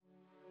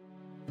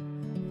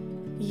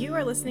You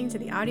are listening to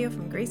the audio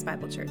from Grace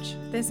Bible Church.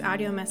 This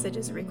audio message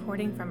is a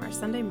recording from our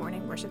Sunday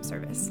morning worship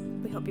service.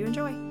 We hope you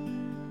enjoy.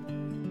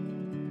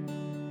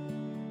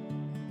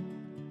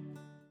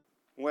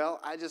 Well,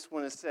 I just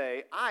want to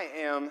say I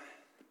am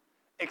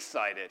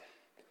excited.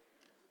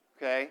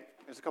 Okay?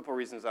 There's a couple of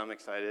reasons I'm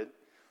excited.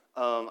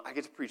 I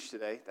get to preach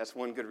today. That's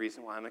one good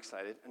reason why I'm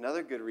excited.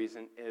 Another good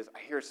reason is I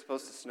hear it's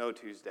supposed to snow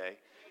Tuesday.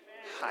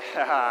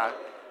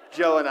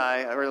 Joe and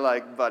I are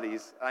like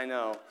buddies. I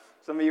know.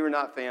 Some of you are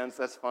not fans.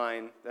 That's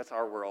fine. That's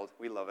our world.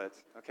 We love it.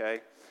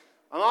 Okay?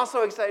 I'm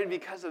also excited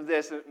because of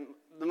this.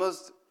 The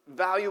most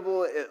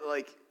valuable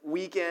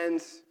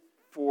weekend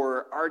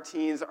for our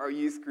teens, our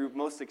youth group,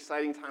 most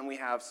exciting time we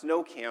have,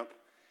 Snow Camp,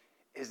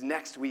 is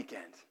next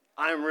weekend.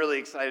 I'm really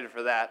excited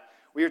for that.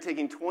 We are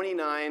taking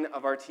 29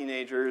 of our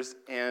teenagers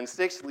and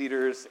 6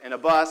 leaders and a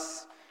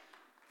bus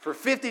for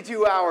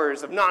 52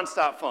 hours of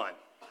nonstop fun.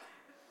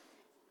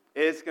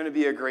 It's going to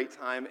be a great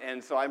time,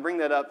 and so I bring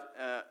that up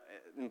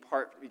in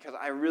part because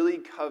I really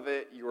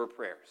covet your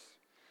prayers.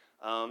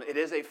 It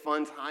is a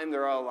fun time.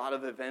 There are a lot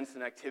of events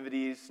and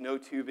activities, snow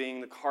tubing,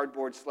 the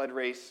cardboard sled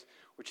race,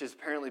 which has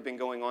apparently been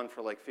going on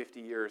for like 50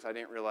 years. I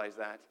didn't realize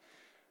that.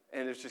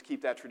 And let's just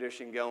keep that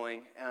tradition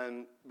going.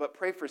 But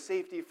pray for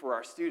safety for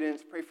our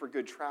students. Pray for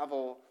good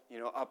travel,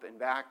 up and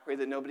back. Pray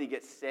that nobody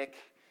gets sick.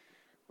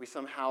 We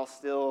somehow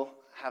still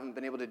haven't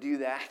been able to do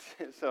that.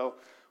 So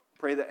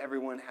pray that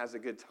everyone has a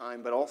good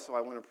time. But also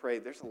I want to pray,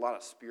 there's a lot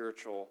of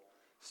spiritual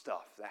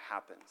stuff that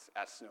happens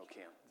at Snow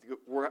Camp.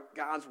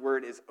 God's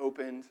word is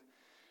opened,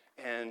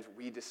 and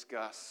we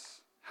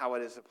discuss how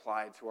it is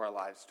applied to our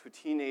lives, to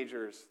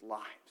teenagers'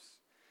 lives.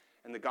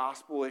 And the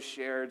gospel is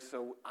shared,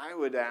 so I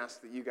would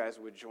ask that you guys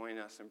would join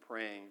us in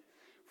praying.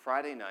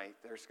 Friday night,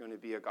 there's going to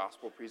be a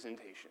gospel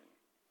presentation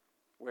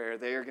where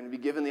they are going to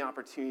be given the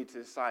opportunity to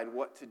decide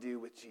what to do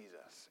with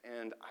Jesus.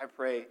 And I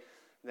pray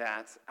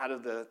that out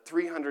of the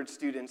 300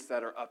 students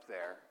that are up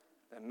there,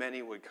 that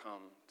many would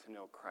come to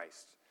know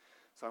Christ.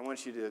 So I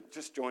want you to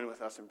just join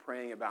with us in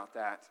praying about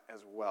that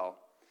as well.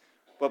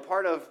 But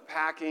part of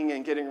packing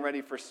and getting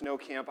ready for Snow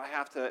Camp, I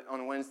have to,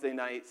 on Wednesday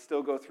night,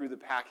 still go through the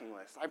packing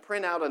list. I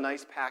print out a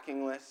nice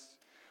packing list,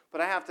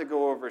 but I have to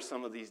go over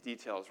some of these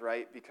details,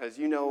 right? Because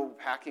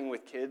packing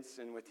with kids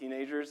and with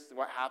teenagers,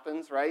 what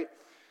happens, right?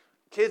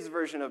 Kids'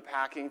 version of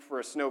packing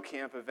for a Snow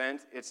Camp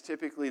event, it's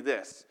typically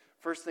this.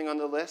 First thing on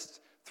the list,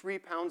 3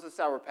 pounds of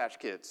Sour Patch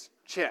Kids.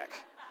 Check,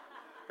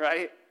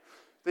 right?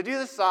 They do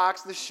the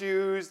socks, the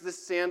shoes, the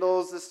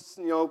sandals,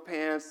 the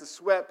pants, the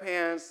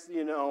sweatpants,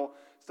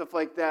 stuff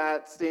like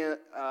that,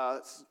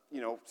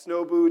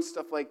 snow boots,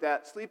 stuff like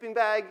that. Sleeping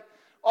bag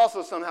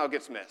also somehow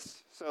gets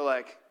missed.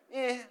 So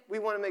we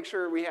want to make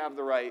sure we have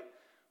the right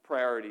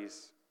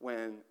priorities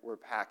when we're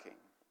packing.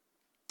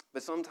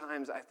 But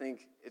sometimes I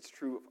think it's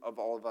true of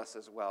all of us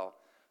as well.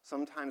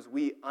 Sometimes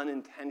we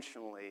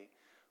unintentionally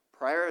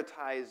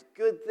prioritize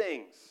good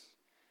things,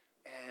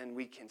 and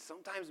we can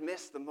sometimes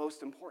miss the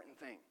most important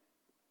thing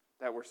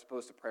that we're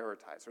supposed to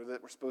prioritize, or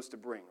that we're supposed to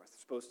bring, or we're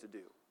supposed to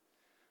do.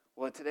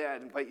 Well, today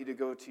I'd invite you to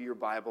go to your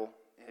Bible,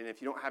 and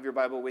if you don't have your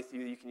Bible with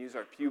you, you can use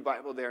our Pew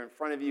Bible there in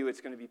front of you.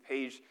 It's going to be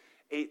page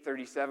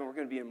 837. We're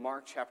going to be in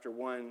Mark chapter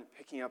 1,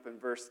 picking up in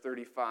verse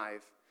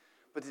 35.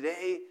 But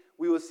today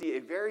we will see a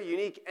very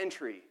unique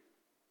entry,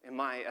 in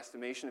my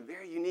estimation, a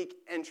very unique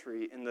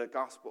entry in the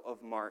Gospel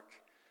of Mark,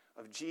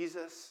 of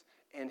Jesus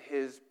and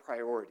his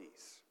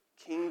priorities.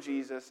 King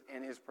Jesus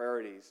and his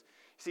priorities.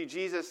 See,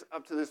 Jesus,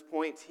 up to this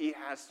point, he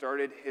has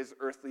started his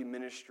earthly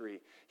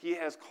ministry. He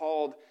has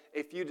called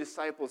a few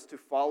disciples to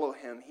follow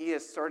him. He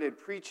has started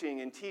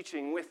preaching and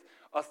teaching with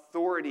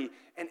authority.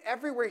 And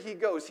everywhere he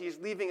goes, he's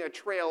leaving a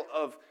trail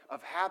of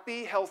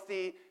happy,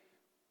 healthy,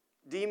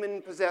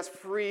 demon-possessed,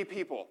 free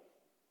people.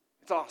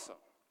 It's awesome.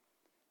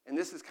 And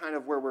this is kind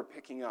of where we're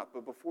picking up.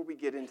 But before we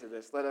get into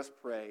this, let us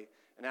pray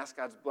and ask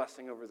God's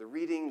blessing over the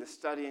reading, the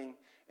studying,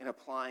 and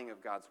applying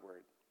of God's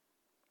word.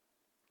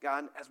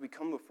 God, as we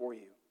come before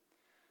you,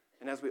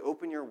 and as we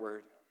open your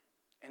word,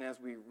 and as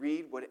we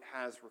read what it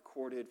has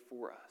recorded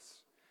for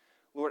us,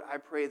 Lord, I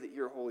pray that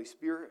your Holy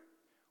Spirit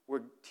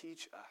would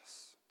teach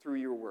us through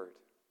your word.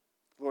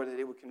 Lord, that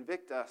it would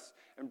convict us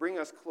and bring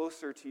us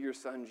closer to your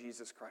Son,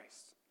 Jesus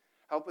Christ.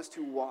 Help us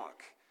to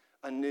walk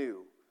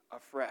anew,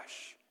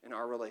 afresh in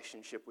our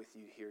relationship with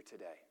you here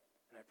today.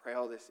 And I pray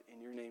all this in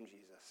your name,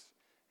 Jesus.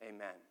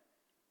 Amen.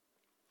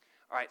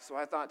 All right, so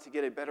I thought to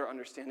get a better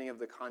understanding of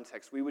the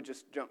context, we would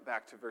just jump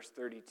back to verse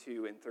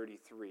 32 and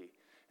 33.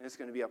 And it's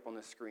going to be up on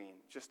the screen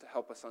just to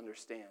help us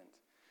understand.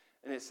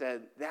 And it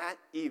said, that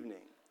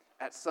evening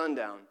at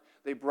sundown,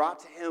 they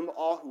brought to him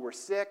all who were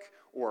sick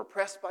or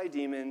oppressed by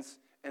demons.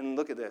 And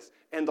look at this.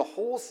 And the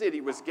whole city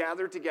was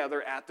gathered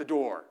together at the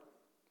door.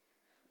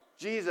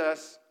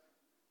 Jesus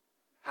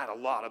had a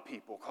lot of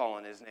people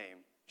calling his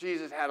name.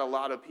 Jesus had a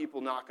lot of people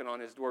knocking on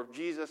his door.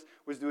 Jesus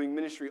was doing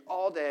ministry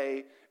all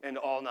day and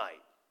all night.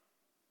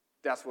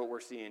 That's what we're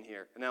seeing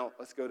here. And now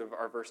let's go to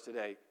our verse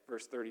today,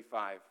 verse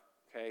 35.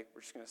 Okay,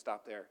 we're just going to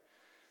stop there.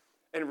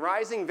 And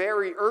rising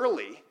very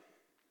early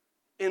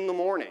in the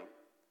morning,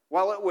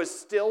 while it was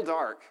still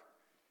dark,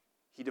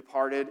 he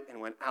departed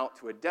and went out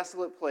to a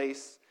desolate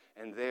place,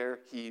 and there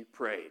he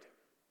prayed.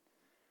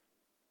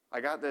 I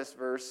got this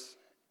verse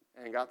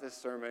and got this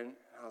sermon,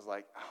 and I was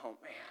like, oh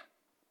man,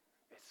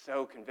 it's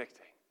so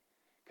convicting.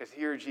 Because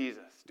here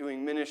Jesus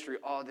doing ministry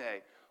all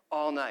day,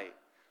 all night.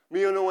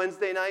 Me on a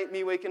Wednesday night,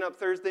 me waking up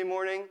Thursday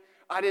morning,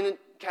 I didn't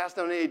cast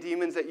out any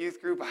demons at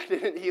youth group. I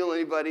didn't heal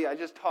anybody. I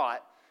just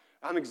taught.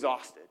 I'm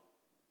exhausted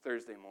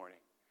Thursday morning.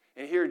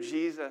 And here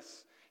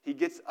Jesus, he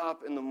gets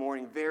up in the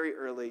morning very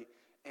early,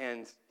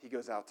 and he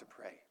goes out to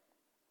pray.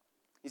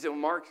 He said, well,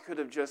 Mark could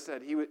have just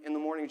said, in the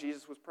morning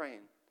Jesus was praying.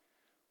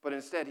 But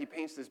instead, he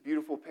paints this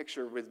beautiful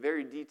picture with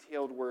very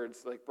detailed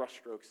words like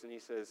brushstrokes, and he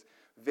says,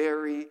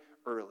 very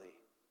early.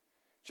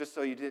 Just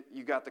so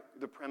you got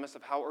the premise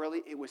of how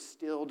early, it was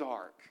still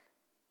dark,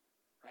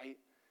 right?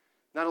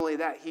 Not only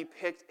that, he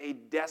picked a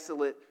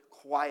desolate,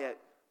 quiet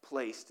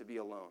place to be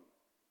alone.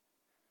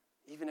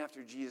 Even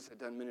after Jesus had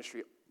done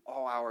ministry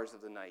all hours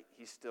of the night,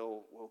 he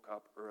still woke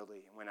up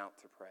early and went out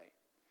to pray.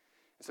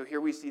 And so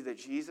here we see that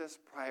Jesus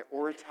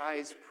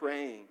prioritized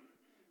praying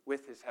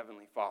with his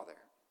heavenly Father.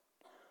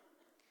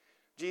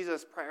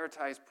 Jesus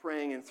prioritized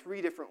praying in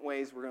 3 different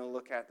ways we're going to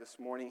look at this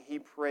morning. He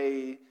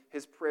prayed,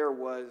 his prayer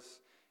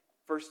was,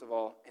 first of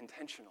all,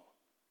 intentional.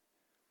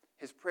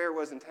 His prayer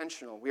was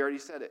intentional. We already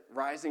said it.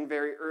 Rising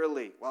very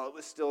early while it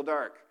was still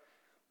dark.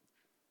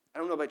 I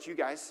don't know about you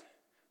guys,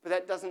 but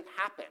that doesn't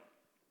happen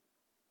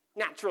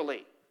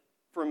naturally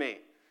for me.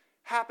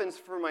 Happens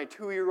for my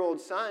 2-year-old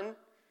son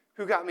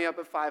who got me up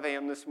at 5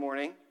 a.m. this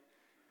morning.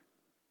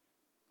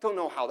 Don't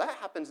know how that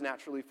happens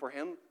naturally for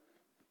him,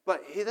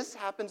 but this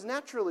happens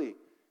naturally.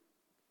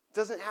 It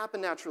doesn't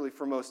happen naturally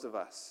for most of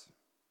us.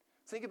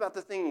 Think about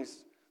the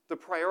things, the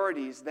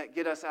priorities that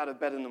get us out of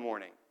bed in the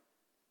morning.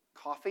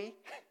 Coffee,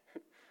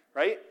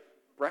 right?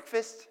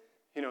 Breakfast,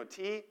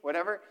 tea,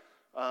 whatever.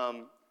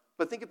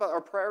 But think about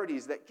our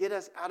priorities that get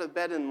us out of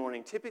bed in the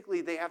morning. Typically,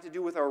 they have to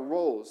do with our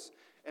roles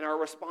and our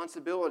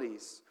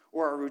responsibilities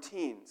or our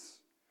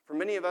routines. For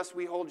many of us,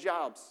 we hold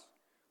jobs.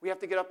 We have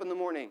to get up in the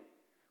morning.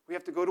 We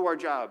have to go to our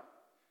job.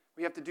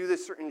 We have to do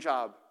this certain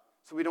job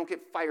so we don't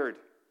get fired,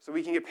 so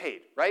we can get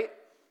paid, right?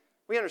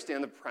 We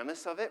understand the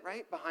premise of it,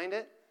 right, behind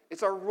it.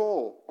 It's our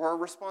role or our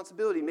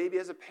responsibility, maybe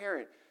as a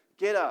parent.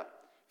 Get up,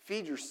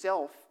 feed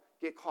yourself,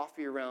 get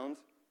coffee around,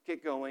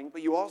 get going.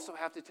 But you also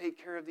have to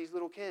take care of these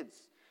little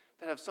kids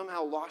that have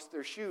somehow lost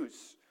their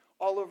shoes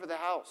all over the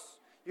house.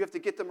 You have to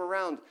get them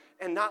around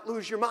and not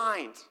lose your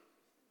mind.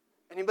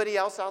 Anybody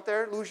else out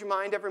there lose your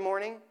mind every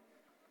morning?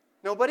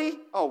 Nobody?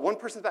 Oh, one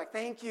person's back.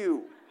 Thank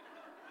you.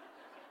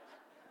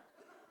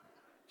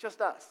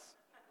 Just us,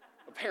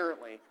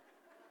 apparently.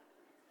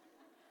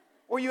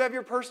 Or you have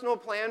your personal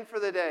plan for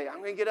the day. I'm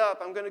going to get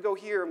up. I'm going to go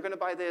here. I'm going to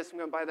buy this. I'm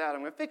going to buy that.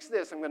 I'm going to fix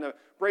this. I'm going to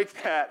break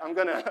that. I'm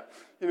going to,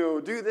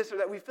 do this or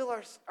that. We fill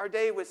our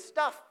day with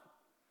stuff.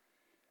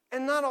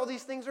 And not all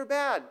these things are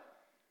bad.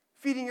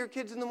 Feeding your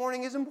kids in the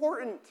morning is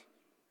important.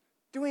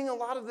 Doing a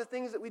lot of the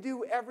things that we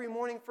do every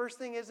morning first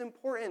thing is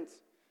important.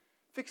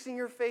 Fixing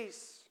your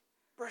face,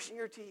 brushing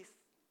your teeth.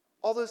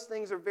 All those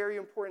things are very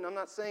important. I'm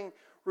not saying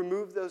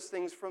remove those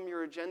things from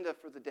your agenda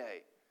for the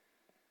day.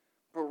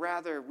 But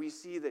rather, we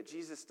see that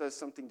Jesus does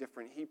something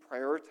different. He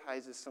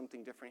prioritizes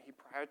something different. He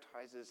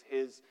prioritizes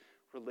his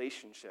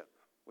relationship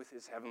with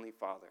his heavenly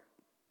Father.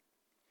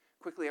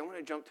 Quickly, I want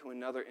to jump to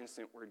another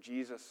instant where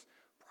Jesus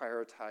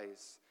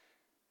prioritized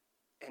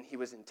and he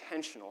was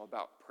intentional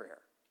about prayer.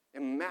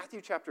 In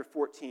Matthew chapter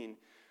 14,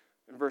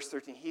 in verse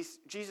 13,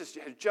 Jesus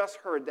had just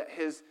heard that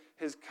his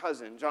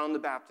cousin, John the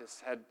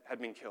Baptist, had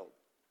been killed.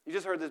 He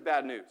just heard this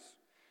bad news.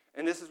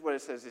 And this is what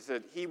it says. He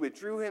said, he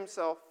withdrew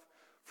himself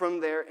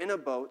from there in a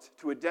boat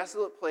to a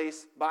desolate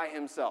place by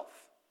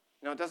himself.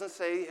 Now, it doesn't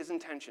say his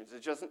intentions.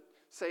 It doesn't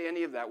say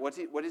any of that. What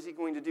is he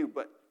going to do?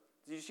 But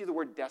did you see the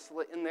word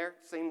desolate in there?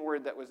 Same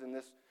word that was in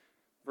this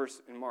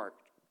verse in Mark.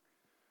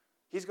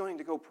 He's going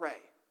to go pray.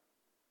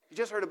 He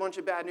just heard a bunch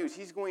of bad news.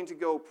 He's going to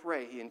go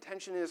pray. He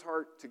intentioned in his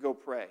heart to go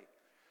pray.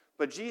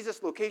 But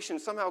Jesus' location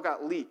somehow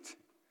got leaked,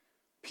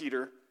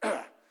 Peter.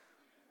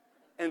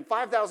 And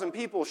 5,000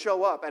 people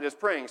show up at his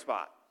praying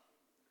spot.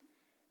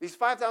 These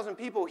 5,000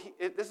 people,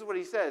 this is what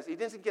he says. He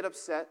didn't get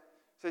upset.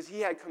 He says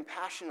he had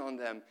compassion on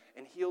them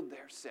and healed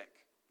their sick.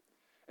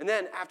 And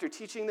then after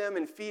teaching them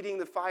and feeding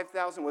the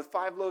 5,000 with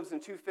 5 loaves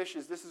and 2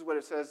 fishes, this is what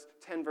it says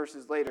 10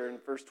 verses later in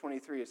verse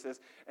 23. It says,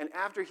 and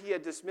after he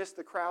had dismissed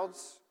the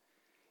crowds,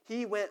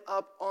 he went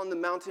up on the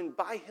mountain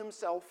by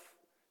himself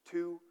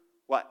to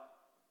what?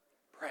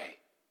 Pray.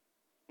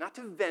 Not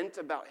to vent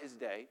about his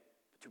day,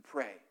 but to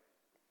pray.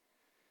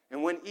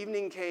 And when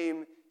evening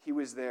came, he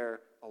was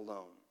there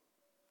alone.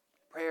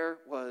 Prayer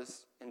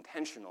was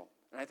intentional.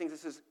 And I think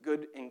this is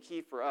good and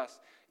key for us.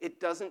 It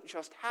doesn't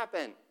just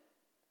happen.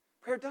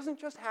 Prayer doesn't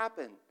just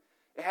happen.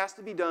 It has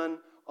to be done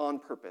on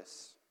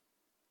purpose.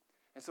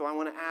 And so I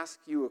want to ask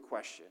you a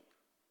question.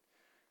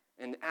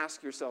 And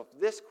ask yourself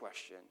this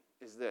question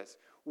is this.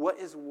 What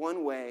is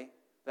one way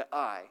that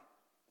I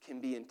can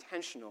be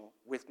intentional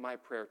with my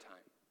prayer time?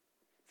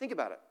 Think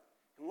about it.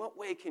 In what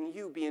way can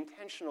you be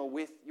intentional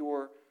with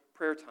your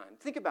prayer time?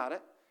 Think about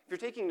it. you're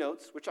taking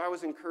notes, which I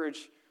always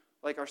encourage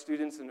like our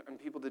students and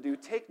people to do,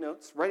 take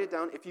notes, write it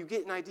down. If you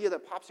get an idea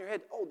that pops in your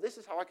head, oh, this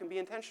is how I can be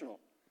intentional,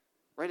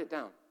 write it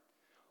down.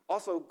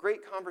 Also,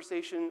 great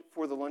conversation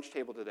for the lunch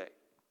table today.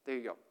 There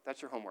you go.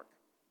 That's your homework,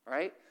 all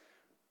right?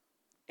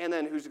 And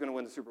then who's going to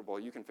win the Super Bowl?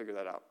 You can figure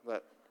that out.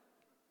 But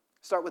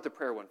start with the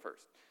prayer one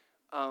first.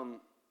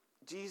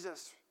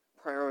 Jesus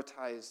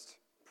prioritized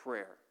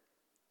prayer,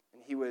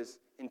 and he was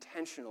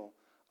intentional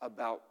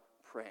about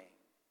praying.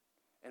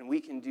 And we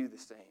can do the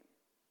same.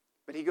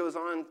 But he goes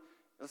on,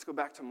 let's go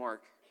back to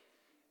Mark.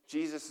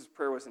 Jesus'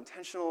 prayer was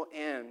intentional,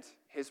 and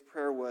his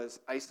prayer was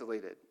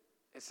isolated.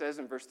 It says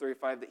in verse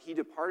 35 that he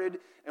departed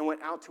and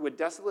went out to a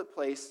desolate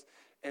place,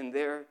 and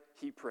there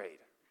he prayed.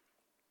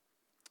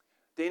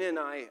 Dana and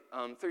I,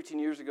 13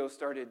 years ago,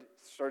 started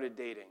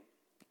dating.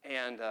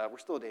 And we're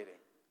still dating,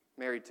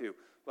 married too.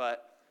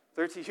 But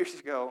 13 years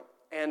ago,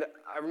 and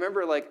I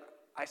remember,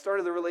 I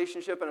started the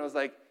relationship, and I was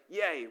like,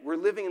 yay, we're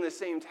living in the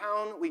same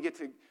town. We get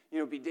to,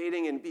 be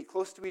dating and be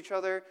close to each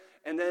other.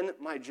 And then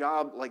my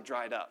job,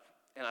 dried up,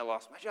 and I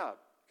lost my job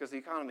because of the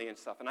economy and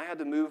stuff. And I had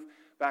to move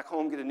back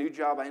home, get a new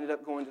job. I ended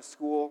up going to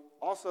school,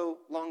 also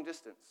long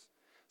distance.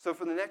 So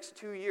for the next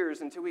 2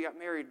 years until we got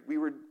married, we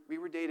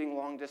were dating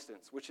long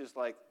distance, which is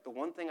the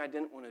one thing I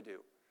didn't want to do.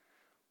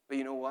 But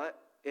you know what?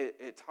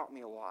 It taught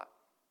me a lot.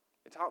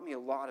 It taught me a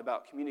lot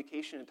about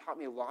communication. It taught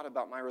me a lot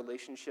about my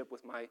relationship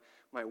with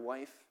my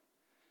wife.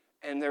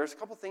 And there's a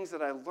couple things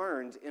that I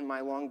learned in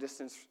my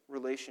long-distance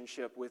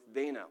relationship with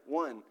Dana.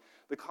 One,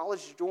 the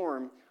college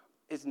dorm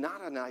is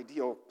not an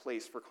ideal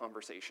place for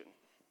conversation.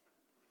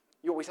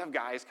 You always have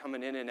guys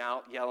coming in and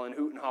out, yelling,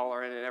 hooting,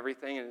 hollering, and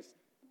everything, and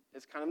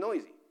it's kind of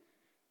noisy.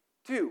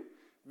 Two,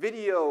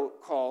 video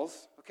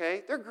calls,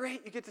 okay? They're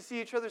great. You get to see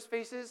each other's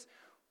faces,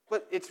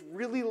 but it's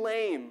really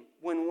lame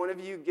when one of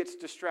you gets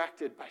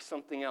distracted by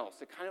something else.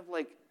 It kind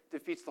of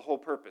defeats the whole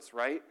purpose,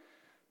 right?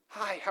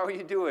 Hi, how are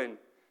you doing?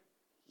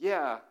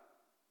 Yeah.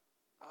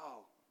 Oh.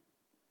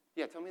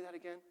 Yeah, tell me that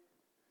again.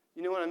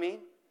 You know what I mean?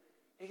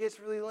 It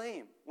gets really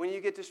lame when you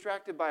get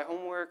distracted by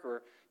homework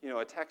or,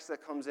 a text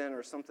that comes in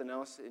or something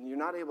else, and you're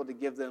not able to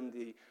give them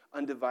the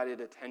undivided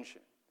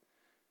attention.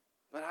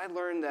 But I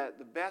learned that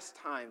the best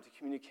time to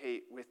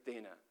communicate with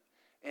Dana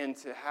and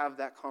to have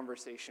that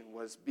conversation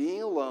was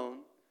being alone,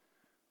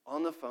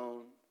 on the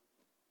phone,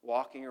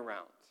 walking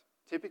around.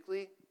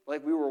 Typically,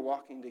 we were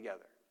walking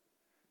together.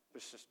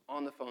 But it's just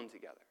on the phone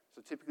together.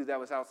 So typically that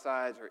was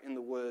outside or in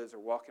the woods or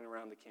walking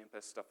around the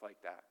campus, stuff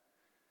like that.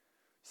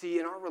 See,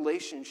 in our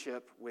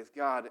relationship with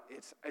God,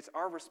 it's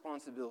our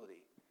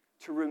responsibility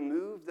to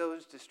remove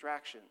those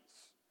distractions.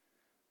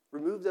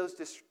 Remove those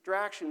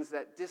distractions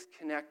that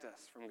disconnect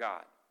us from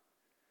God.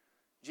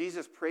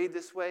 Jesus prayed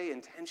this way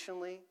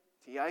intentionally.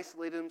 He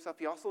isolated himself.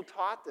 He also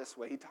taught this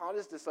way. He taught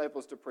his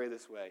disciples to pray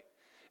this way.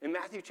 In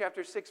Matthew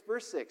chapter 6,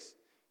 verse 6,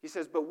 he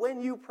says, "But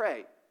when you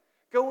pray,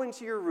 go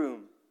into your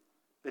room,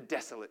 the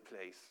desolate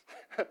place,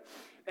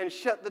 and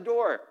shut the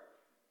door.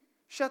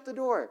 Shut the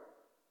door.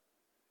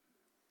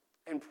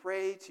 And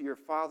pray to your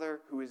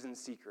Father who is in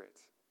secret.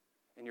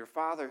 And your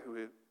Father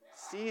who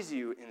sees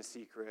you in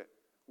secret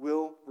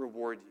will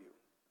reward you."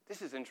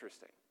 This is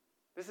interesting.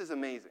 This is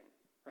amazing,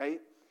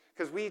 right?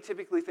 Because we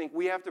typically think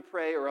we have to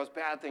pray or else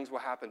bad things will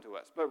happen to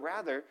us. But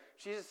rather,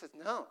 Jesus says,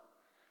 no.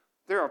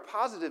 There are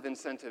positive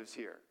incentives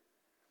here.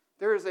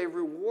 There is a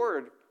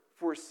reward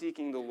for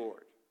seeking the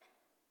Lord.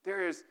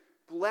 There is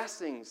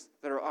blessings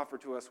that are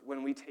offered to us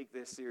when we take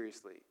this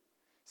seriously.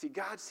 See,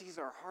 God sees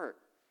our heart,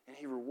 and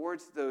he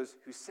rewards those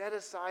who set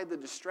aside the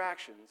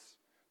distractions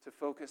to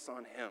focus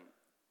on him.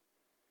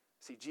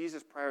 See,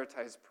 Jesus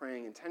prioritized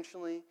praying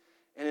intentionally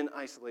and in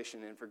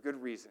isolation, and for good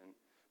reason,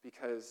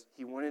 because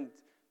he wanted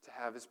to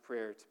have his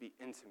prayer to be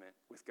intimate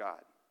with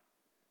God.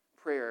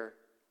 Prayer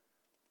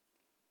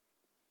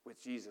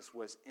with Jesus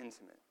was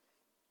intimate.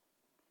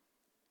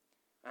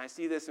 And I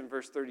see this in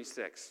verse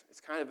 36.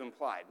 It's kind of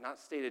implied, not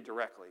stated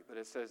directly, but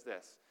it says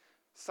this: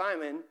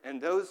 Simon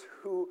and those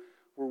who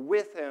were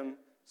with him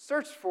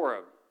searched for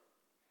him.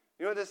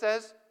 You know what this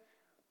says?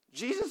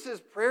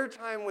 Jesus' prayer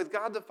time with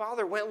God the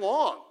Father went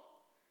long.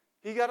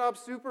 He got up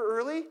super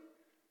early,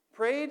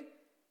 prayed,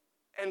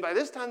 and by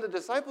this time the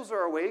disciples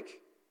are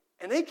awake,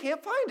 and they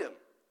can't find him.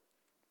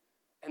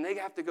 And they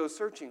have to go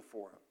searching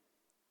for him.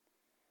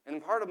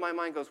 And part of my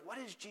mind goes, what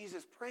is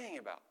Jesus praying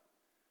about?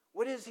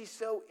 What is he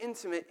so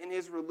intimate in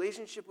his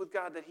relationship with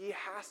God that he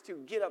has to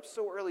get up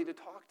so early to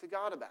talk to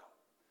God about?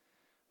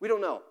 We don't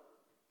know.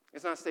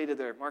 It's not stated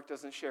there. Mark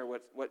doesn't share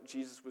what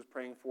Jesus was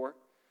praying for.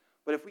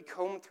 But if we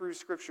comb through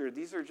Scripture,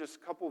 these are just a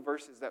couple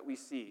verses that we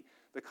see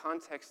the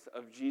context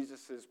of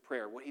Jesus'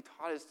 prayer, what he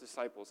taught his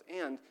disciples,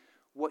 and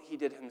what he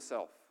did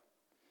himself.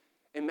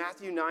 In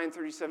Matthew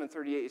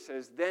 9:37-38, it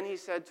says, "Then he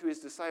said to his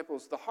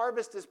disciples, 'The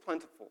harvest is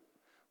plentiful,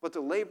 but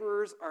the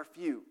laborers are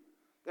few.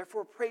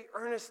 Therefore pray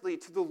earnestly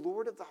to the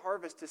Lord of the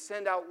harvest to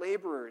send out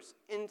laborers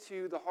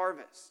into the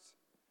harvest.'"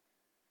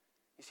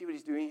 You see what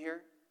he's doing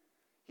here?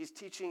 He's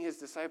teaching his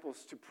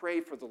disciples to pray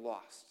for the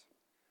lost,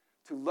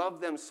 to love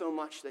them so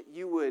much that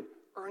you would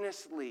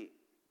earnestly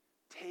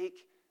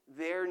take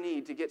their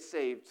need to get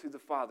saved to the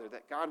Father,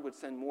 that God would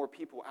send more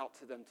people out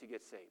to them to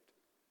get saved.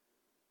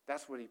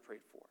 That's what he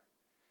prayed for.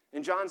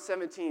 In John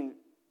 17,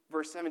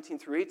 verse 17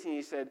 through 18,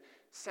 he said,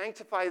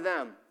 sanctify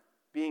them,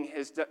 being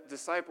his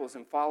disciples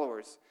and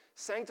followers.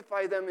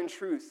 Sanctify them in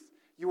truth.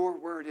 Your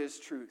word is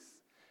truth.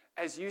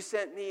 As you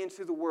sent me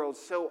into the world,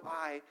 so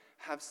I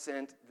have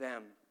sent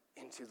them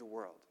into the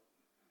world.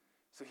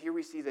 So here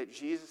we see that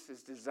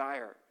Jesus'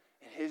 desire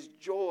and his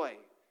joy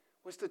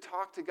was to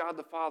talk to God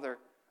the Father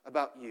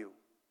about you,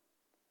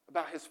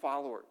 about his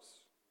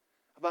followers,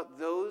 about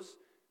those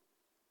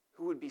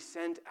who would be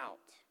sent out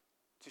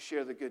to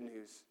share the good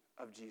news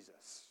of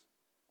Jesus.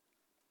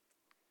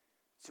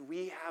 So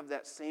we have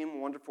that same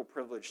wonderful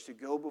privilege to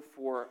go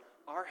before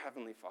our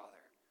Heavenly Father,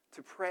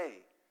 to pray,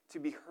 to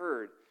be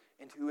heard,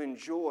 and to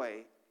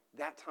enjoy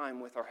that time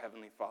with our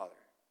Heavenly Father.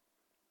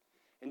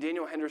 In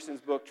Daniel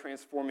Henderson's book,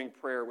 Transforming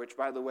Prayer, which,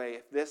 by the way,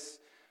 if this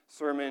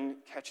sermon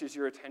catches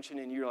your attention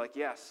and you're like,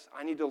 yes,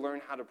 I need to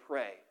learn how to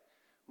pray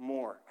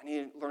more. I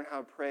need to learn how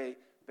to pray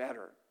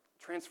better.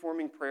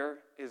 Transforming Prayer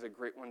is a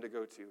great one to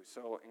go to,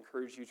 so I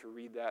encourage you to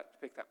read that,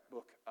 pick that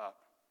book up.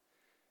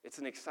 It's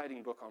an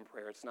exciting book on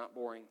prayer. It's not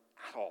boring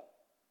at all,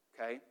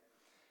 okay?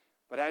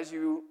 But as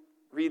you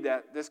read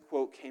that, this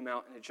quote came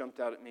out and it jumped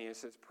out at me. It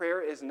says,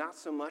 prayer is not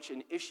so much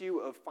an issue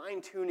of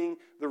fine-tuning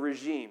the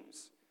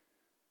regimes,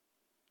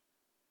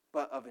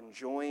 but of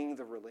enjoying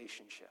the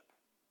relationship.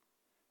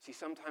 See,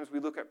 sometimes we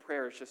look at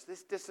prayer as just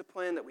this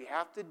discipline that we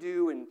have to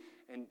do and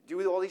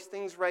do all these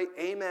things right,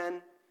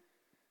 amen.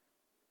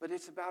 But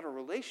it's about a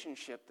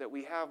relationship that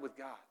we have with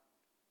God,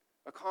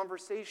 a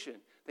conversation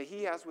that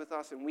he has with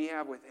us and we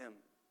have with him,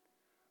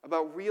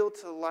 about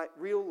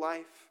real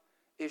life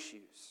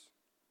issues.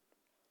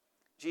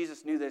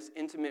 Jesus knew this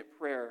intimate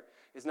prayer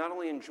is not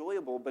only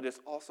enjoyable, but it's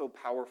also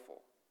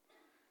powerful.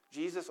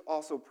 Jesus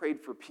also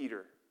prayed for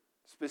Peter,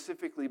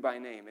 specifically by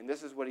name. And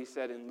this is what he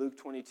said in Luke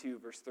 22,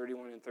 verse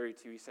 31 and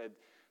 32. He said,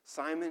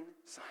 Simon,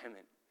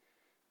 Simon,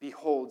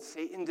 behold,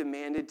 Satan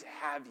demanded to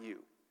have you,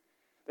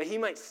 that he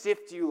might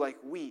sift you like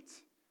wheat.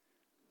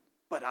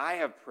 But I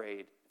have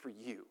prayed for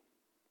you,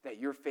 that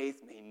your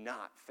faith may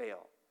not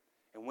fail.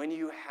 And when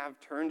you have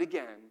turned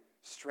again,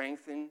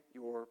 strengthen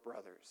your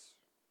brothers.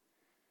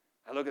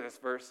 I look at this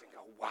verse and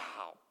go,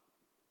 wow.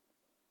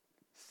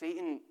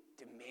 Satan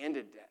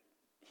demanded that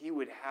he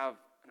would have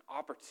an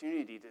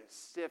opportunity to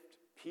sift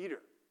Peter.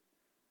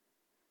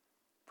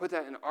 Put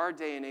that in our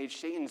day and age,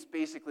 Satan's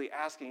basically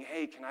asking,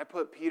 hey, can I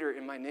put Peter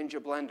in my Ninja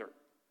blender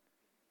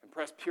and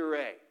press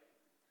puree?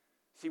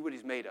 See what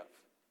he's made of.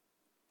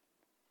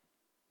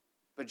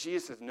 But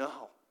Jesus says,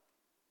 no.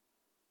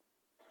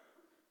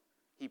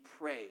 He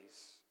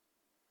prays.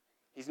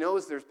 He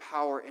knows there's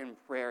power in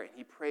prayer, and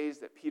he prays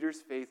that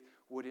Peter's faith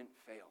wouldn't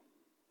fail.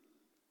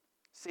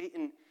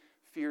 Satan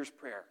fears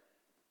prayer.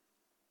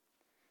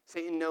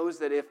 Satan knows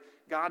that if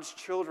God's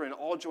children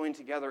all join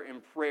together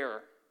in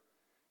prayer,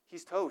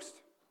 he's toast.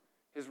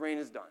 His reign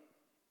is done.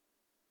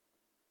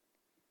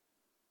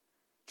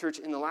 Church,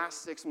 in the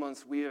last 6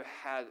 months, we have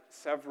had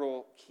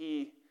several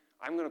key,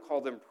 I'm going to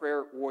call them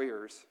prayer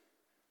warriors,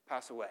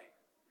 pass away.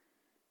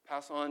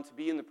 Pass on to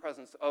be in the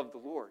presence of the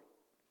Lord.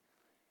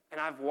 And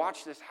I've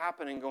watched this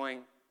happen and going,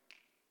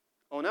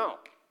 oh no,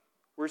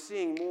 we're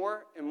seeing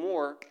more and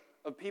more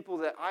of people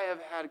that I have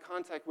had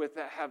contact with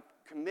that have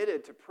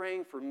committed to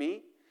praying for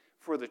me,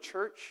 for the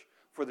church,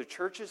 for the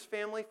church's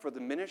family, for the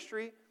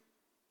ministry,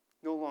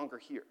 no longer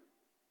here.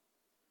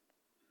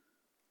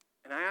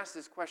 And I asked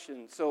this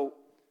question, so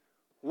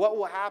what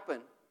will happen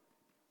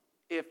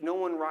if no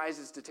one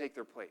rises to take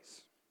their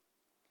place?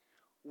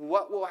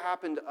 What will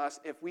happen to us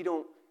if we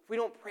don't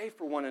pray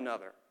for one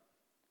another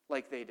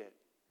like they did?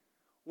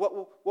 What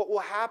will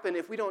happen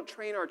if we don't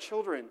train our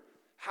children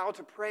how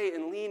to pray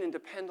and lean and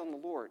depend on the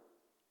Lord?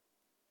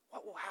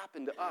 What will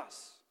happen to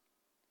us?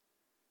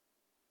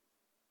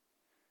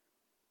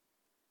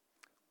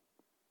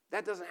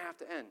 That doesn't have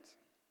to end,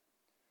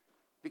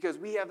 because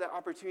we have that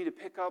opportunity to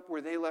pick up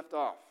where they left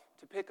off,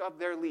 to pick up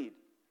their lead,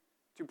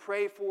 to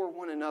pray for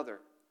one another,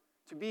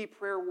 to be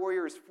prayer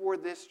warriors for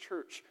this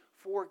church,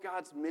 for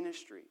God's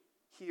ministry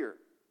here,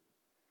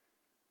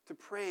 to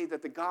pray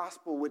that the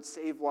gospel would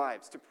save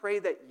lives, to pray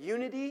that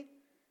unity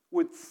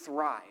would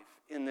thrive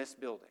in this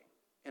building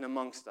and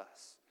amongst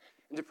us,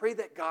 and to pray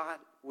that God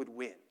would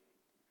win,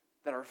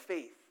 that our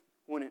faith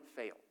wouldn't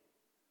fail.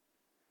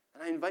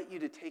 And I invite you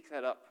to take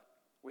that up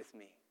with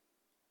me.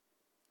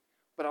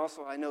 But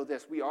also, I know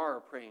this, we are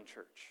a praying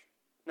church,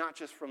 not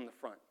just from the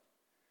front.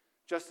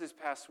 Just this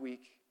past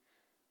week,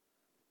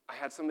 I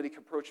had somebody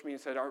approach me and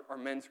said, our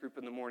men's group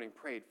in the morning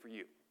prayed for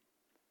you.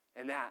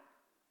 And that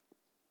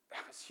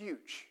was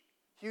huge.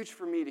 Huge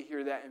for me to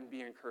hear that and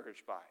be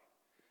encouraged by.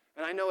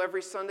 And I know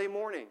every Sunday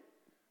morning,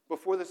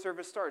 before the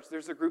service starts,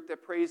 there's a group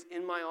that prays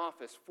in my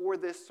office for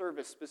this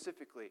service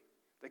specifically,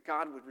 that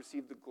God would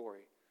receive the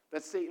glory,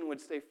 that Satan would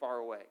stay far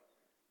away.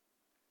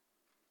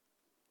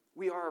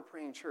 We are a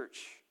praying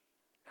church.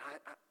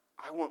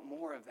 I want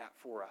more of that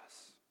for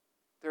us.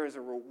 There is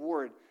a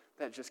reward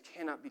that just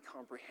cannot be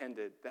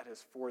comprehended that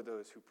is for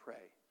those who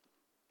pray.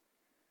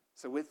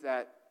 So with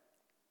that,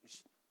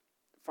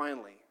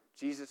 Finally,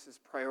 Jesus'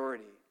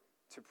 priority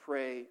to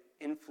pray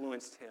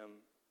influenced him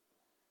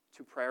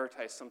to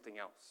prioritize something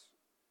else.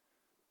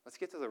 Let's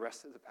get to the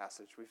rest of the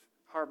passage. We've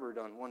harbored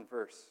on one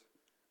verse.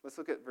 Let's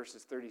look at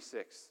verses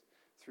 36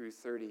 through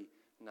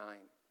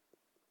 39.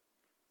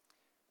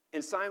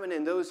 And Simon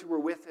and those who were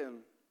with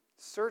him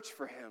searched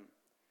for him,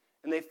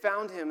 and they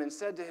found him and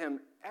said to him,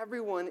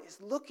 "Everyone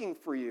is looking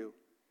for you."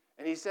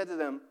 And he said to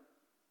them,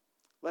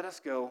 "Let us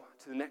go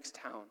to the next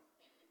town,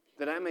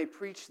 that I may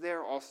preach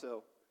there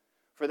also,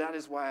 for that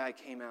is why I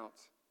came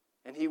out."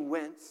 And he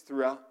went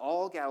throughout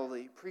all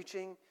Galilee,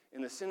 preaching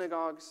in the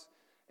synagogues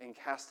and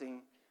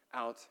casting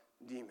out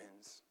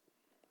demons.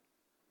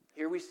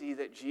 Here we see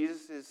that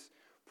Jesus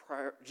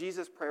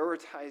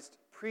prioritized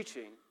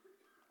preaching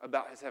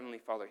about his Heavenly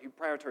Father. He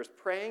prioritized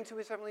praying to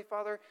his Heavenly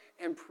Father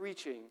and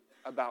preaching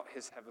about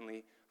his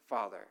Heavenly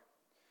Father.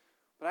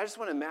 But I just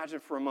want to imagine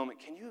for a moment,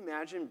 can you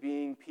imagine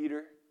being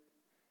Peter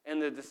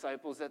and the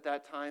disciples at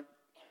that time?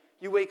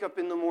 You wake up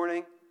in the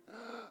morning,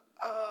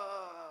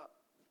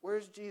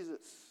 where's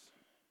Jesus?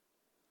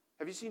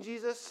 Have you seen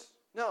Jesus?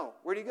 No.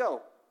 Where'd he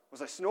go?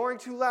 Was I snoring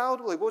too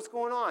loud? Like, what's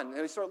going on? And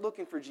they start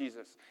looking for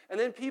Jesus. And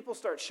then people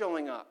start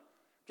showing up,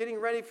 getting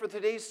ready for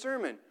today's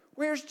sermon.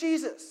 Where's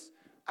Jesus?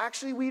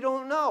 Actually, we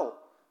don't know.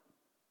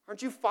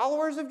 Aren't you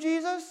followers of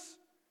Jesus?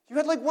 You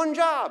had like one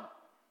job.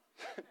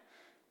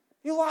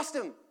 You lost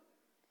him.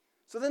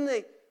 So then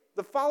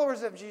the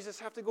followers of Jesus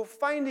have to go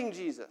finding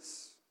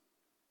Jesus.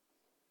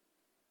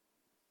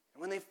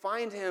 And when they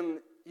find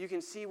him, you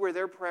can see where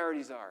their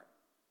priorities are.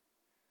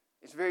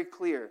 It's very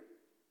clear.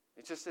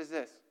 It just says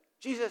this: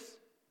 Jesus,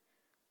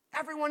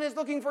 everyone is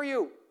looking for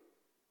you.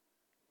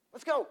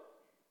 Let's go.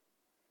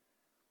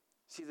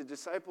 See, the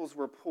disciples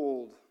were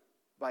pulled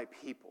by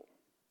people.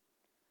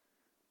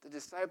 The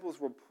disciples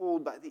were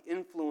pulled by the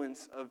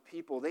influence of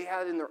people. They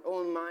had in their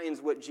own minds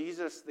what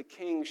Jesus, the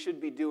King, should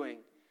be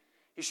doing.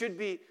 He should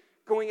be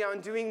going out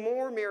and doing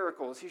more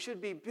miracles. He should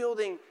be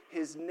building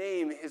his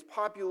name, his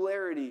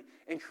popularity,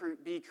 and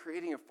be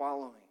creating a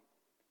following.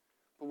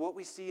 But what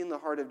we see in the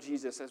heart of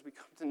Jesus as we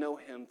come to know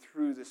him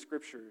through the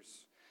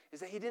scriptures is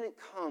that he didn't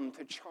come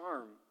to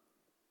charm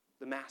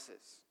the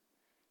masses.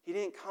 He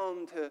didn't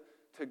come to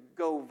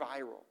go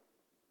viral,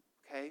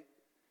 okay?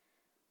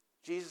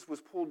 Jesus was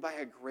pulled by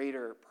a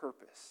greater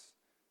purpose.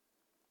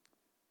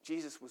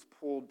 Jesus was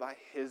pulled by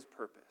his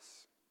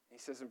purpose. He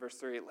says in verse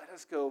 38, "Let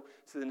us go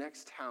to the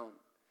next town,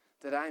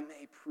 that I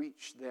may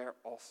preach there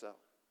also.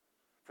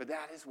 For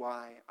that is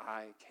why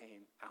I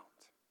came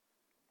out."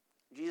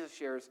 Jesus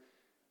shares,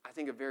 I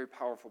think, a very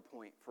powerful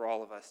point for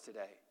all of us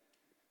today.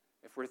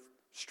 If we're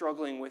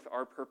struggling with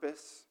our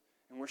purpose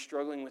and we're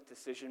struggling with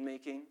decision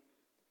making,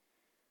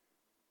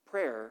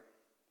 prayer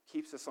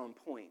keeps us on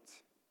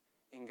point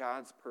in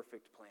God's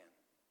perfect plan.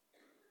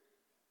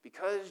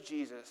 Because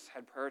Jesus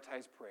had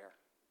prioritized prayer,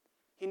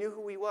 he knew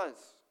who he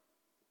was.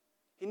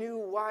 He knew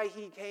why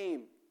he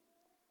came.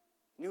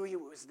 He knew he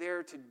was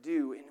there to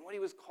do and what he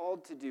was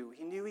called to do.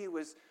 He knew he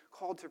was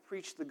called to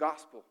preach the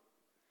gospel.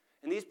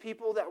 And these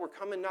people that were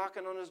coming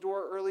knocking on his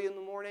door early in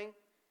the morning,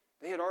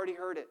 they had already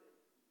heard it.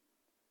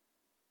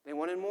 They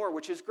wanted more,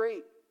 which is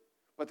great.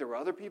 But there were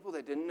other people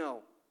that didn't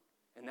know.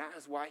 And that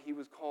is why he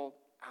was called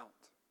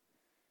out.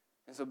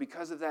 And so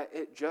because of that,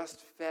 it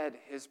just fed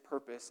his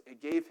purpose.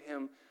 It gave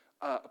him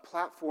a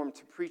platform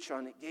to preach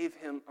on. It gave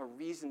him a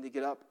reason to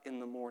get up in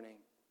the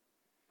morning.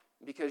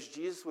 Because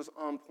Jesus was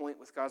on point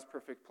with God's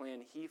perfect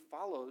plan, he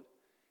followed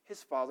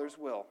his Father's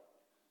will.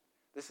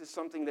 This is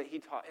something that he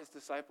taught his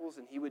disciples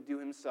and he would do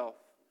himself.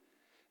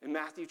 In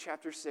Matthew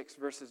chapter 6,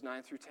 verses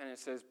 9 through 10, it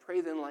says,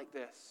 "Pray then like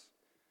this."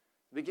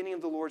 The beginning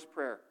of the Lord's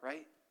Prayer,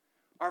 right?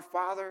 "Our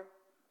Father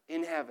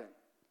in heaven,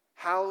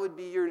 hallowed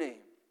be your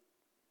name."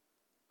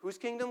 Whose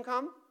kingdom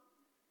come?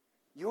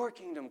 Your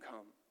kingdom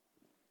come.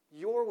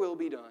 Your will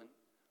be done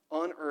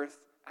on earth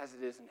as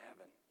it is in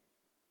heaven.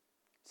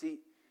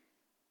 See,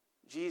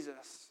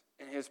 Jesus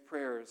and his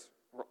prayers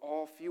were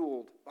all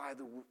fueled by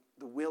the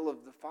will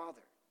of the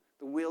Father,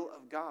 the will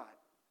of God.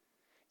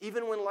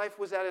 Even when life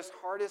was at its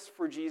hardest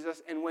for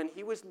Jesus and when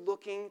he was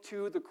looking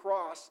to the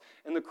cross,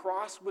 and the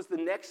cross was the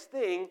next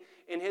thing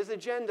in his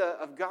agenda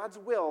of God's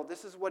will,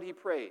 this is what he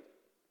prayed.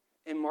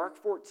 In Mark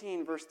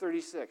 14, verse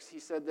 36, he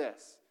said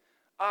this: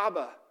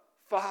 "Abba,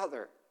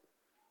 Father,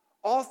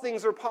 all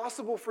things are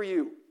possible for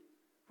you.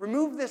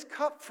 Remove this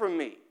cup from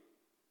me.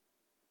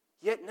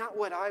 Yet not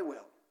what I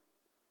will,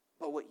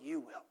 but what you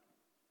will."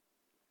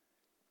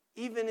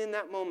 Even in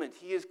that moment,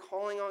 he is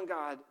calling on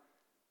God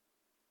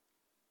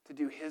to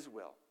do his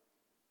will,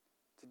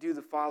 to do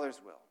the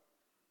Father's will.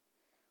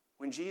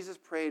 When Jesus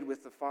prayed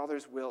with the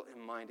Father's will in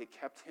mind, it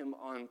kept him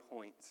on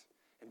point.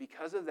 And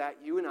because of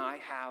that, you and I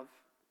have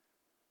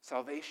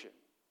salvation.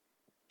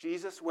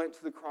 Jesus went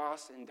to the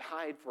cross and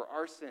died for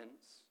our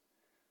sins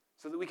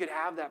so that we could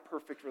have that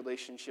perfect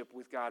relationship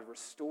with God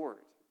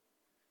restored.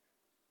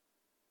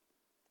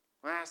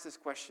 I ask this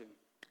question: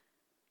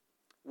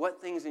 what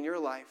things in your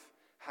life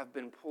have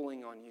been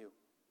pulling on you?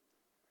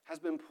 Has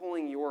been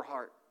pulling your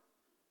heart?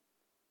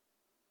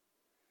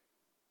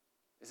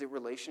 Is it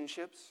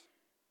relationships?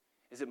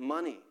 Is it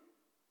money?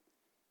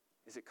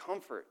 Is it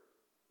comfort?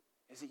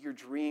 Is it your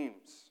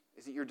dreams?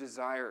 Is it your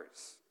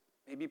desires?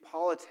 Maybe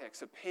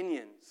politics,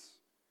 opinions,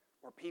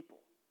 or people?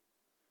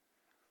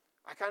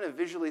 I kind of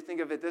visually think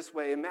of it this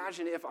way.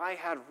 Imagine if I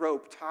had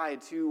rope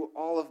tied to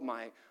all of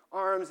my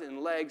arms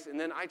and legs, and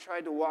then I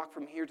tried to walk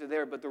from here to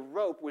there, but the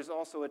rope was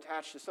also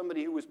attached to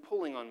somebody who was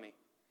pulling on me.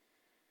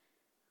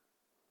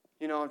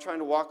 You know, I'm trying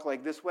to walk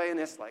like this way, and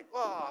it's like,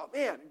 oh,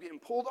 man, I'm getting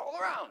pulled all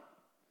around.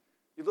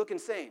 You look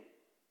insane.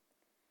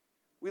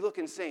 We look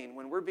insane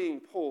when we're being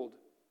pulled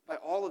by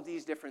all of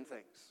these different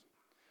things.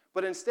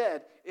 But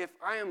instead, if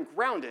I am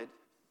grounded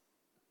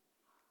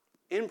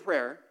in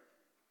prayer,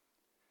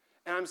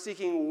 and I'm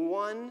seeking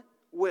one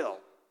will,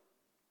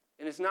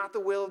 and it's not the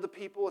will of the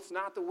people, it's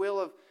not the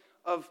will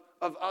of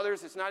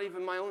others, it's not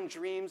even my own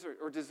dreams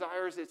or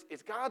desires,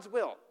 it's God's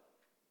will,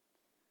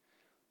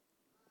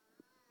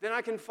 then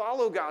I can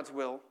follow God's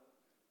will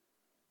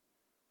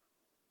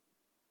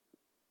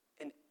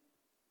and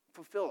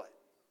fulfill it.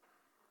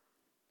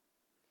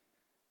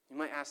 You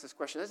might ask this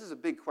question. This is a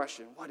big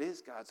question. What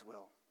is God's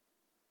will?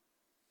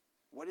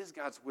 What is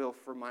God's will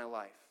for my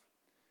life?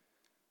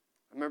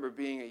 I remember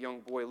being a young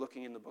boy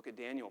looking in the book of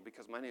Daniel,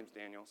 because my name's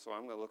Daniel, so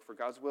I'm going to look for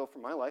God's will for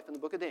my life in the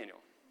book of Daniel.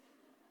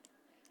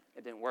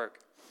 It didn't work.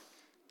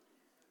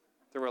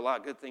 There were a lot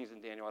of good things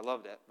in Daniel. I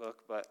loved that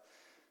book, but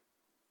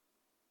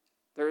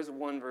there is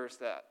one verse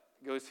that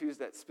goes through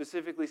that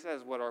specifically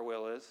says what our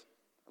will is.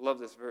 I love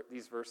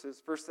these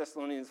verses. 1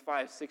 Thessalonians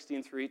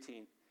 5:16 through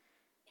 18.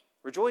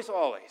 Rejoice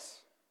always.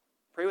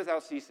 Pray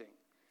without ceasing.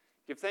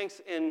 Give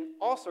thanks in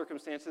all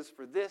circumstances,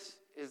 for this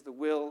is the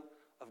will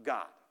of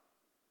God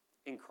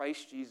in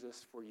Christ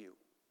Jesus for you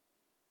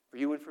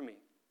and for me.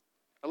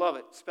 I love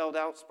it. Spelled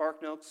out,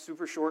 Spark Notes,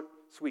 super short,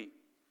 sweet.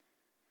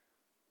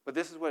 But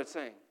this is what it's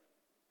saying.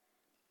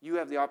 You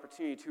have the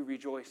opportunity to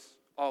rejoice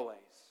always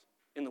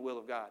in the will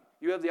of God.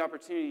 You have the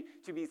opportunity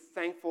to be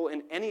thankful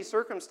in any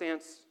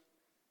circumstance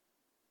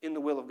in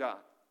the will of God.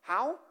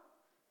 How?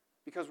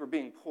 Because we're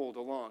being pulled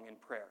along in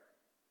prayer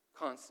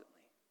constantly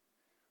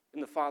in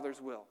the Father's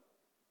will.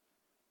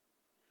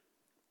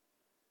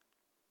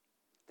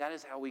 That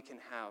is how we can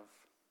have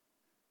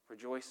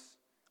rejoice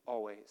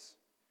always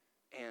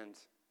and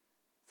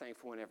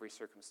thankful in every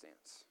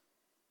circumstance.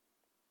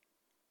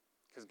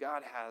 Because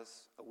God has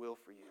a will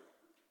for you,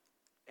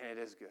 and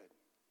it is good.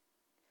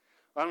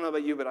 I don't know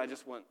about you, but I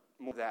just want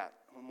more of that.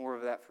 I want more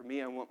of that for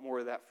me. I want more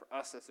of that for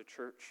us as a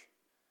church.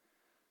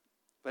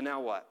 But now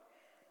what?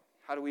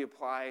 How do we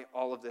apply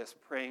all of this,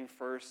 praying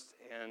first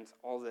and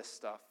all this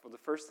stuff? Well, the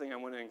first thing I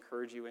want to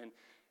encourage you in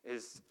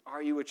is,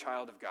 are you a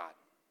child of God?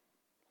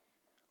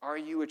 Are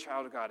you a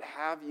child of God?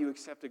 Have you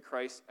accepted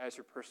Christ as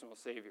your personal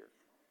Savior?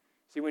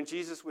 See, when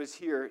Jesus was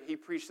here, he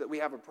preached that we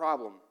have a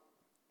problem.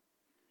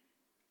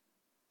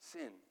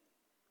 Sin.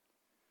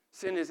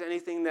 Sin is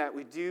anything that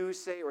we do,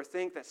 say, or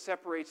think that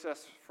separates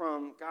us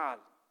from God.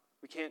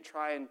 We can't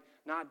try and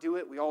not do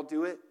it. We all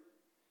do it.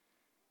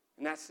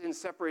 And that sin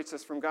separates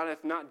us from God.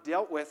 If not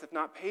dealt with, if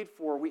not paid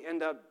for, we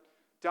end up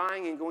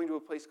dying and going to a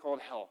place called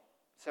hell,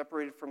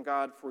 separated from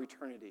God for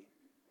eternity.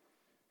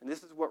 And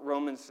this is what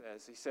Romans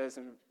says. He says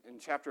in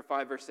chapter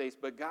 5, verse 8,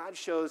 but God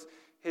shows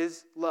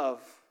his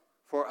love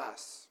for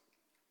us,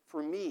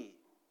 for me,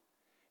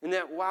 in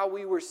that while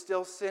we were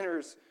still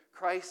sinners,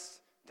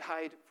 Christ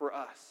died for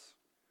us.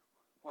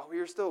 While we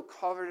were still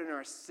covered in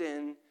our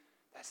sin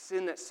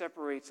that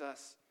separates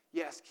us,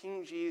 yes,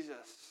 King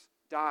Jesus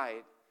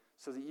died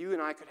so that you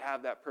and I could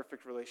have that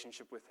perfect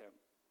relationship with him.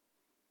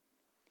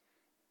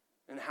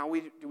 And how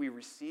do we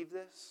receive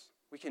this?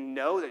 We can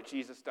know that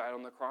Jesus died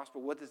on the cross,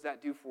 but what does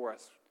that do for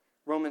us?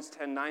 Romans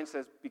 10:9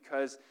 says,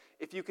 because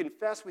if you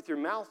confess with your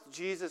mouth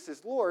Jesus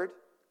is Lord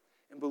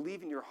and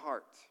believe in your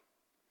heart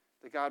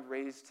that God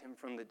raised him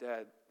from the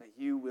dead, that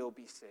you will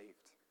be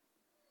saved.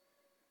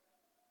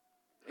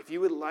 If you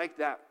would like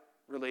that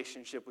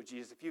relationship with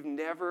Jesus, if you've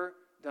never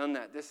done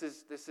that, this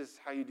is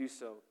how you do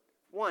so.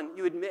 One,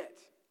 you admit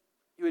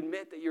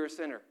that you're a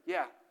sinner.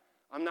 Yeah,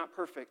 I'm not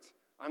perfect.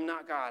 I'm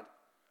not God.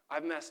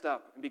 I've messed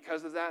up. And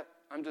because of that,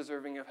 I'm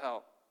deserving of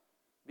hell.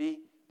 B,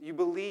 you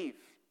believe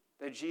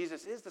that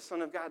Jesus is the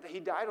Son of God, that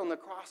he died on the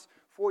cross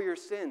for your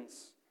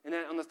sins, and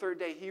that on the third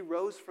day he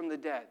rose from the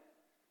dead.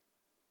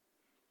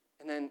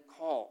 And then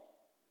call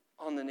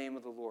on the name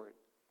of the Lord.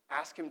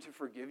 Ask him to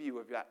forgive you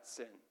of that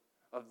sin,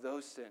 of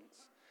those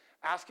sins.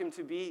 Ask him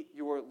to be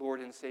your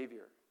Lord and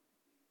Savior.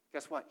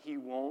 Guess what? He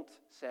won't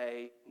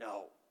say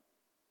no.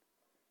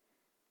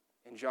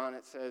 In John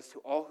it says, to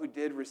all who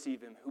did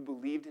receive him, who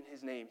believed in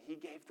his name, he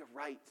gave the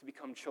right to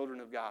become children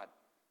of God.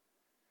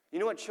 You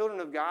know what children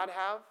of God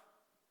have?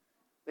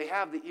 They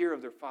have the ear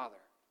of their Father.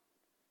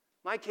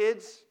 My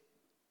kids,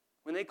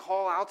 when they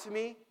call out to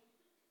me,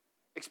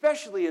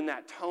 especially in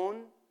that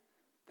tone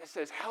that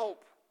says,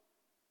 help,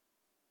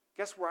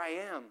 guess where I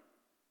am?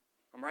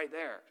 I'm right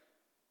there.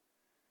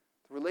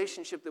 The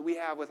relationship that we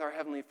have with our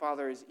Heavenly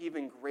Father is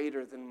even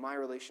greater than my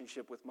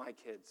relationship with my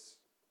kids.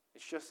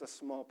 It's just a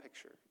small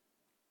picture.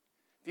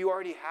 If you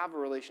already have a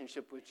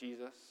relationship with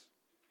Jesus,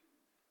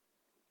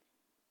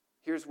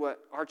 here's what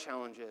our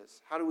challenge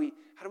is. How do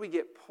we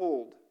get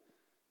pulled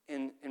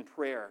in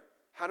prayer?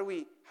 How do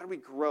we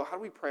grow? How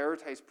do we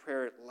prioritize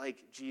prayer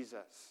like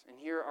Jesus? And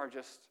here are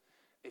just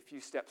a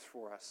few steps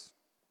for us.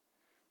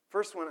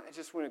 First one, I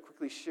just want to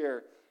quickly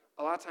share.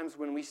 A lot of times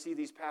when we see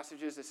these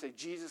passages that say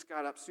Jesus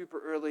got up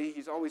super early,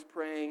 he's always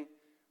praying,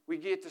 we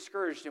get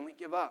discouraged and we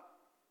give up.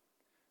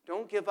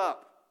 Don't give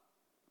up.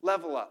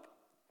 Level up,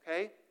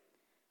 okay?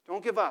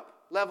 Don't give up.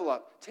 Level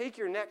up. Take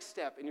your next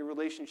step in your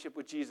relationship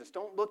with Jesus.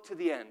 Don't look to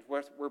the end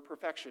where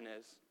perfection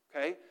is,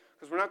 okay?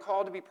 Because we're not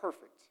called to be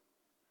perfect.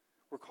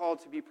 We're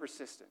called to be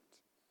persistent,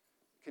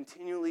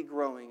 continually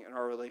growing in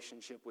our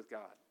relationship with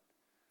God.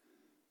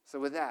 So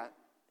with that,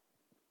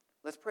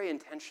 let's pray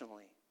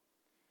intentionally.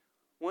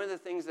 One of the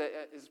things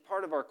that is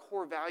part of our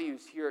core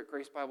values here at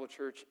Grace Bible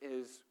Church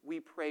is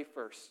we pray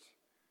first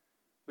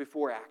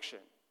before action.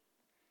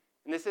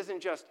 And this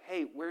isn't just,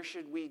 hey, where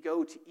should we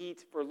go to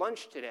eat for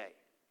lunch today?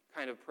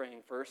 Kind of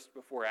praying first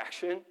before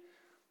action.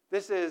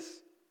 This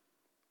is,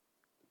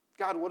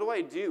 God, what do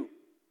I do?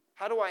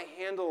 How do I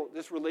handle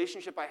this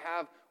relationship I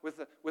have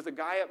with a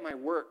guy at my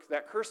work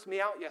that cursed me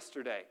out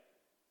yesterday?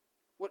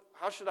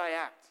 How should I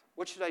act?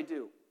 What should I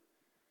do?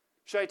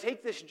 Should I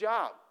take this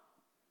job?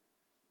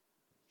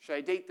 Should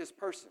I date this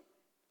person?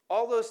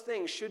 All those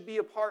things should be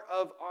a part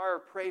of our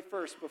pray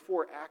first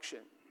before action.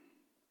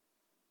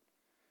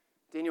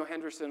 Daniel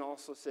Henderson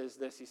also says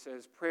this. He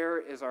says, prayer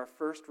is our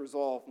first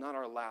resolve, not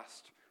our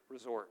last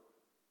resort.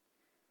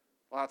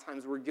 A lot of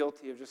times we're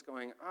guilty of just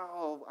going,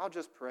 oh, I'll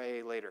just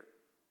pray later.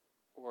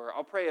 Or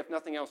I'll pray if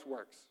nothing else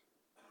works.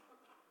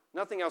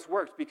 Nothing else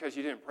works because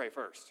you didn't pray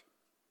first.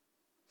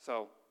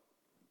 So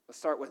let's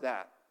start with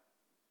that.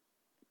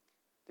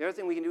 The other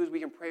thing we can do is we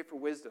can pray for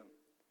wisdom.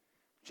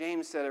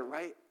 James said it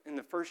right in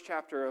the first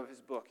chapter of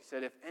his book. He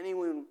said, if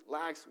anyone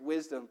lacks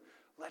wisdom,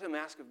 let him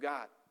ask of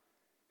God,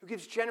 who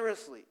gives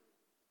generously,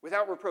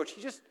 without reproach.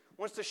 He just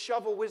wants to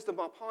shovel wisdom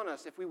upon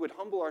us if we would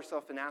humble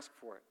ourselves and ask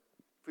for it,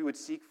 if we would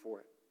seek for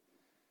it.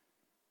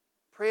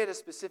 Pray at a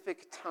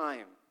specific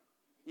time,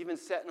 even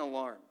set an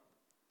alarm.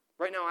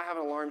 Right now I have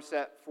an alarm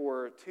set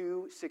for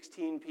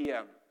 2:16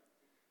 p.m.,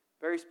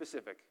 very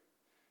specific.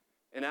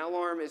 And that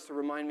alarm is to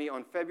remind me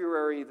on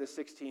February the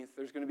 16th,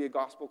 there's going to be a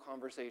gospel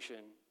conversation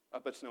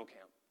up at Snow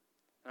Camp.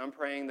 And I'm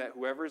praying that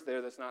whoever's there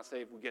that's not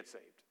saved will get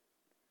saved.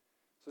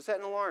 So set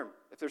an alarm.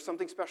 If there's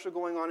something special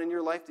going on in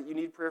your life that you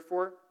need prayer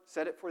for,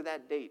 set it for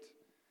that date.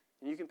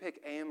 And you can pick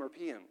AM or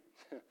PM.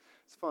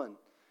 It's fun.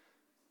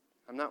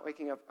 I'm not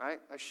waking up. I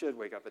should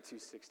wake up at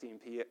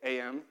 2:16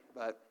 a.m.,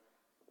 but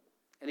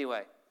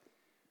anyway.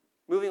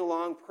 Moving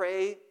along,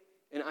 pray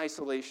in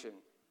isolation.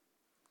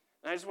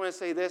 And I just want to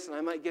say this, and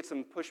I might get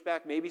some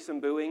pushback, maybe some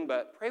booing,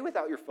 but pray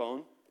without your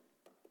phone.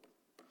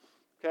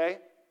 Okay?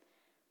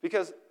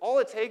 Because all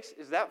it takes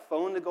is that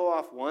phone to go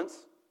off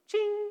once.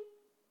 Ching!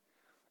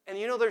 And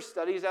you know there's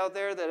studies out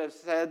there that have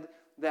said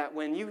that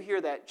when you hear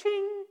that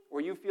ching,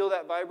 or you feel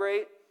that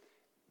vibrate,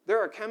 there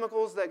are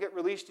chemicals that get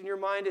released in your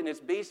mind, and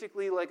it's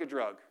basically like a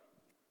drug.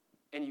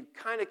 And you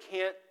kind of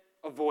can't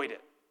avoid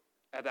it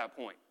at that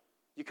point.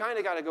 You kind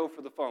of got to go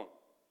for the phone.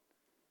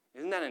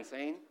 Isn't that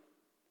insane?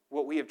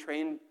 What we have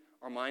trained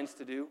our minds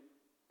to do?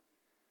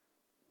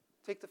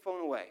 Take the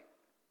phone away.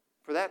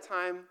 For that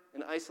time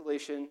in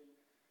isolation,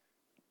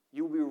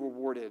 you will be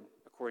rewarded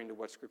according to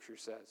what Scripture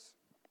says.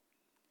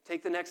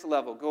 Take the next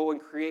level. Go and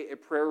create a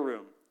prayer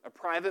room, a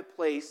private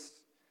place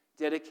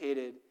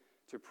dedicated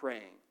to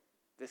praying,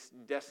 this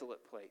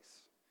desolate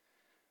place.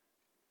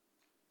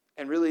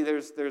 And really,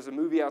 there's a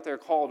movie out there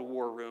called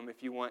War Room,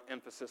 if you want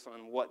emphasis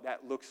on what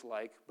that looks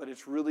like. But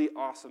it's really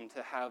awesome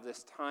to have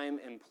this time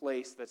and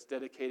place that's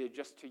dedicated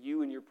just to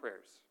you and your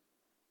prayers.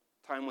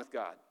 Time with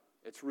God.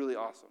 It's really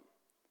awesome.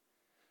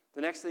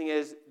 The next thing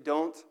is,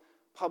 don't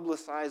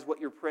publicize what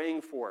you're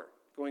praying for.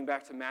 Going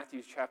back to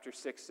Matthew chapter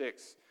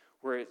 6:6,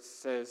 where it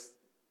says,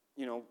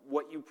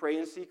 what you pray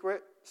in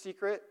secret,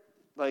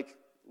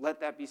 let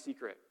that be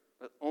secret.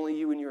 Let only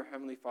you and your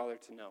Heavenly Father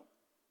to know,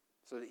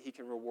 so that He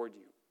can reward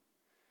you.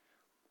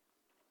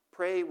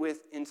 Pray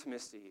with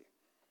intimacy.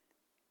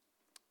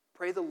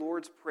 Pray the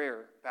Lord's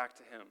Prayer back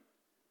to Him.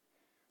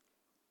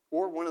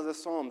 Or one of the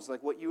Psalms,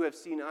 like what you have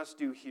seen us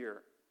do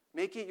here.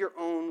 Make it your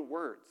own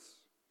words.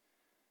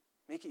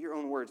 Make it your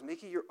own words.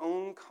 Make it your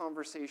own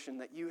conversation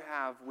that you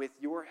have with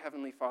your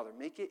Heavenly Father.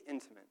 Make it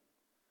intimate.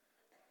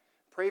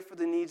 Pray for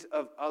the needs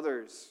of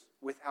others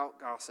without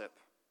gossip.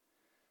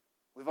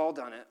 We've all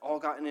done it, all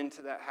gotten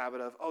into that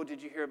habit of, oh,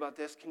 did you hear about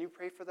this? Can you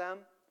pray for them?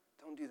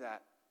 Don't do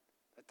that.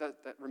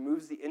 That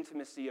removes the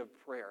intimacy of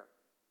prayer.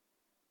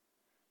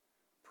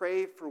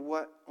 Pray for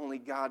what only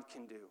God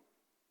can do.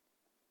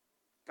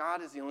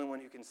 God is the only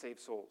one who can save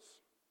souls.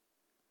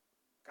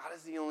 God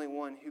is the only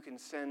one who can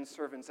send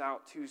servants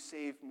out to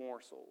save more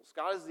souls.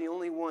 God is the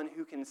only one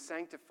who can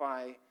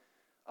sanctify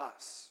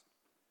us.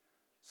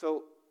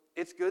 So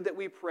it's good that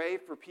we pray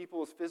for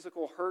people's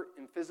physical hurt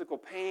and physical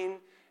pain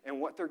and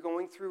what they're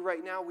going through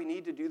right now. We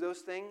need to do those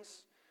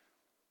things.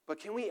 But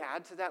can we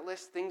add to that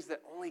list things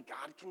that only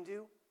God can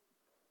do?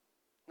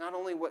 Not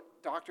only what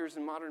doctors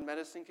and modern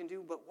medicine can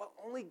do, but what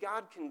only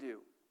God can do.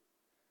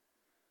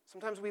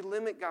 Sometimes we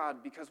limit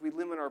God because we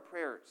limit our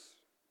prayers.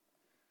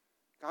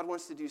 God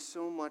wants to do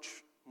so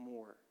much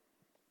more.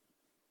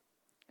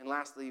 And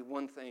lastly,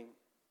 one thing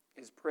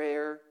is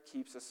prayer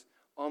keeps us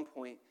on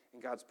point in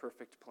God's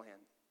perfect plan.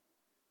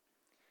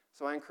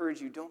 So I encourage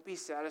you, don't be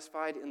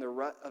satisfied in the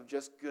rut of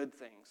just good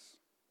things,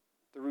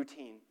 the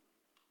routine,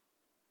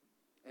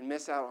 and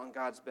miss out on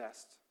God's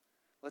best.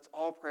 Let's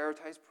all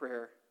prioritize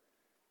prayer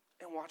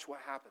and watch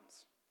what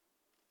happens.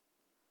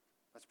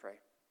 Let's pray.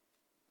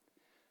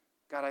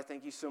 God, I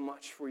thank you so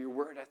much for your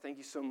word. I thank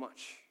you so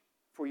much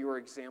for your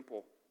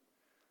example.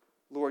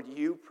 Lord,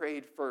 you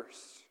prayed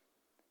first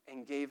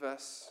and gave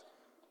us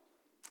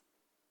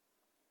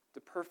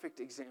the perfect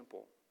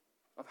example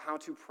of how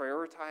to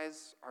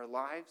prioritize our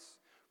lives,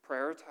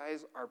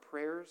 prioritize our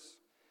prayers.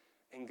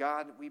 And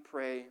God, we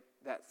pray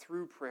that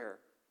through prayer,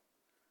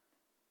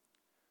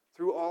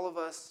 through all of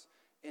us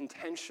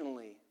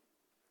intentionally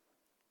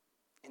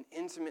and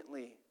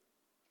intimately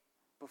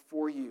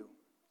before you,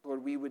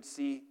 Lord, we would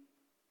see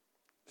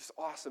just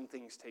awesome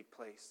things take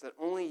place that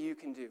only you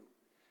can do.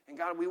 And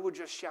God, we will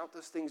just shout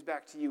those things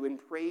back to you in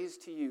praise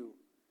to you.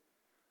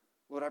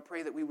 Lord, I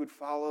pray that we would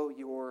follow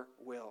your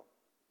will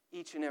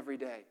each and every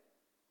day.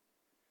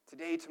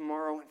 Today,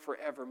 tomorrow, and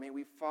forever, may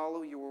we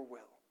follow your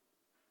will.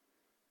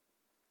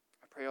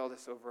 I pray all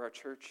this over our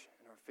church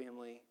and our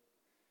family.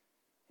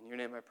 In your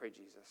name I pray,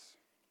 Jesus.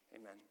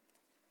 Amen.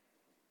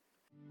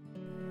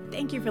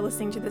 Thank you for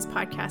listening to this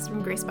podcast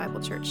from Grace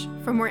Bible Church.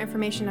 For more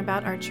information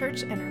about our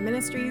church and our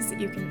ministries,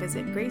 you can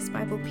visit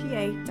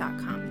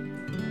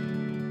gracebiblepa.com.